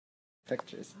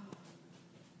pictures.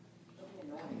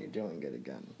 And you're doing good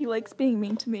again. He likes being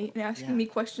mean to me and asking me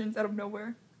questions out of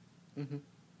nowhere. Mm-hmm.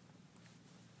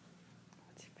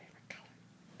 What's your favorite color?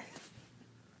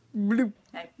 Blue.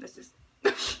 Hey, this is...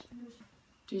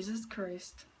 Jesus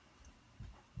Christ.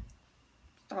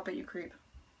 Stop it, you creep.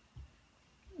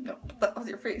 No, that was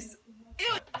your face.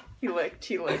 He licked.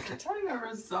 I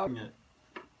never saw it. I'm gonna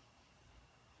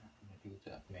do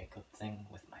the makeup thing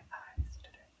with my eyes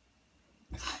today.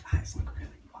 Because my eyes look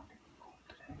really fucking cool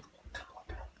today. Come look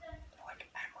at them. They're like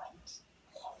emeralds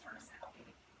all over now.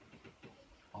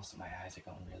 Also, my eyes are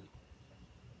going really...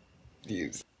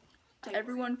 Views.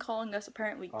 Everyone calling us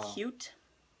apparently cute.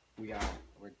 We're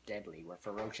deadly. We're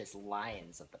ferocious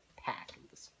lions of the pack of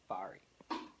the safari.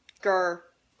 Grr.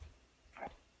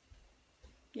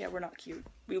 Yeah, we're not cute.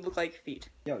 We look like feet.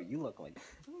 Yo, you look like...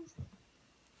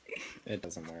 It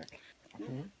doesn't work.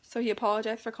 Mm-hmm. So he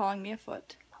apologized for calling me a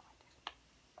foot.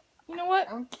 You know what?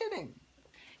 I'm kidding.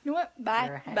 You know what? Bye.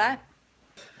 You're a hand. Bye.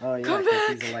 Oh yeah, Come because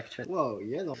back. he's electric. Whoa,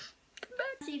 you're the...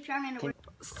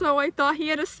 So I thought he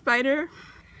had a spider.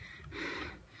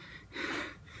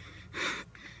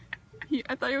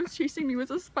 I thought he was chasing me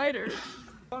with a spider.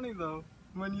 Funny though,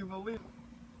 when you believe.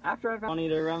 After I found... Funny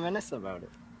to reminisce about it.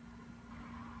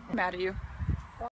 I'm mad at you.